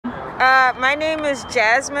My name is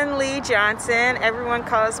Jazzmen Lee-Johnson. Everyone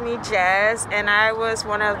calls me Jazz, and I was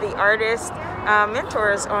one of the artist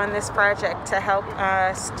mentors on this project to help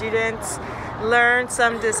students learn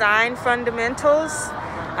some design fundamentals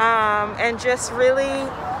and just really,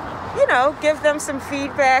 give them some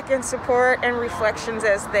feedback and support and reflections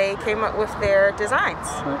as they came up with their designs.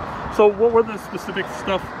 So what were the specific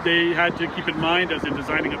stuff they had to keep in mind as they're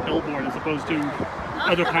designing a billboard as opposed to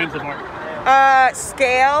other kinds of art?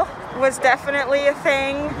 Scale was definitely a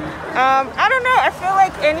thing. I don't know, I feel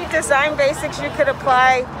like any design basics you could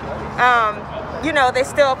apply, they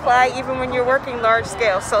still apply even when you're working large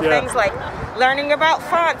scale. So things like learning about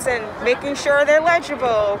fonts and making sure they're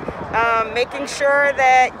legible, making sure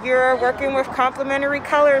that you're working with complementary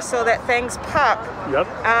colors so that things pop,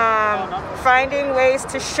 finding ways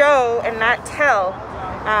to show and not tell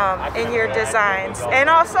in your designs. And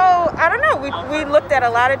also, I don't know, we looked at a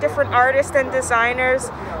lot of different artists and designers,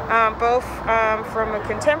 both from a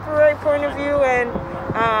contemporary point of view and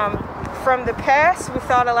from the past. We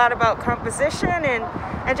thought a lot about composition and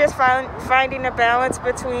just finding a balance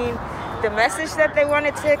between the message that they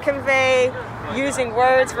wanted to convey, using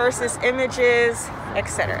words versus images,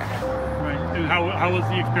 etc. Right. And how was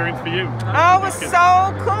the experience for you? Oh, it was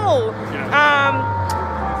so cool.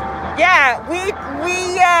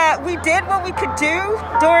 We did what we could do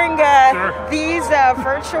during these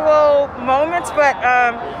virtual moments, but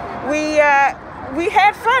we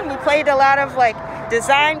had fun. We played a lot of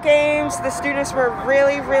design games. The students were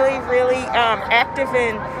really active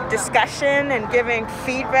in discussion and giving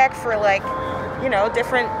feedback for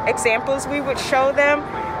different examples we would show them,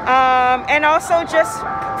 and also just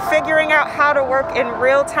figuring out how to work in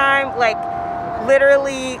real time,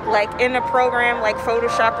 literally in a program like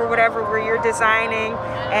Photoshop or whatever, where you're designing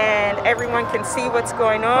and everyone can see what's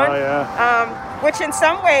going on. Which in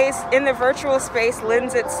some ways in the virtual space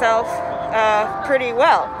lends itself pretty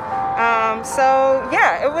well. So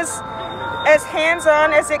yeah, it was as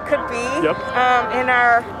hands-on as it could be in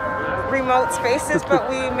our remote spaces, but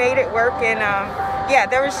we made it work. And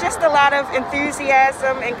there was just a lot of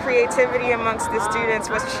enthusiasm and creativity amongst the students,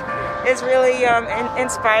 which is really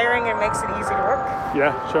inspiring and makes it easy to work.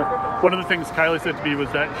 Yeah, sure. One of the things Kylie said to me was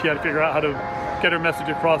that she had to figure out how to get her message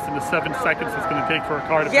across in the 7 seconds it's going to take for a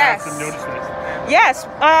car to pass and notice it. Yes.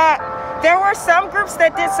 There were some groups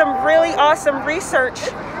that did some really awesome research.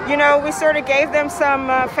 We sort of gave them some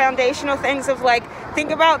foundational things of think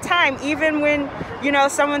about time. Even when,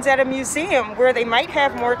 someone's at a museum where they might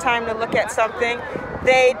have more time to look at something,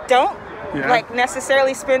 they don't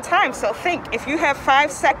necessarily spend time. So think, if you have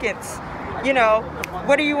 5 seconds,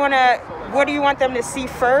 what do you want them to see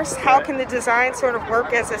first? How can the design sort of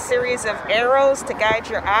work as a series of arrows to guide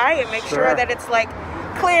your eye and make sure that it's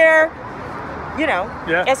clear,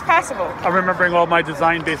 as possible. I'm remembering all my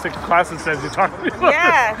design basic classes as you talk to me about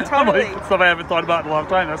this. Totally. Stuff I haven't thought about in a long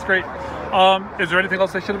time. That's great. Is there anything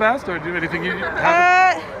else I should have asked, or do anything you haven't?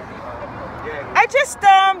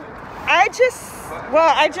 I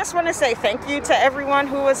just want to say thank you to everyone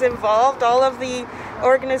who was involved, all of the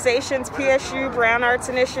organizations, PSU, Brown Arts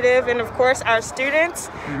Initiative, and of course our students.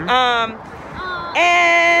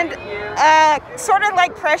 And sort of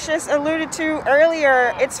like Precious alluded to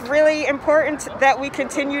earlier, it's really important that we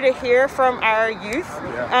continue to hear from our youth,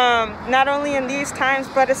 not only in these times,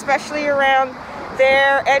 but especially around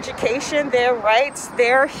their education, their rights.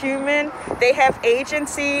 They're human, they have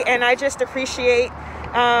agency, and I just appreciate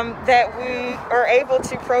that we are able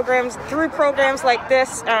to, through programs like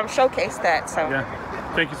this, showcase that. So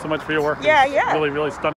thank you so much for your work. Yeah. Really stunning.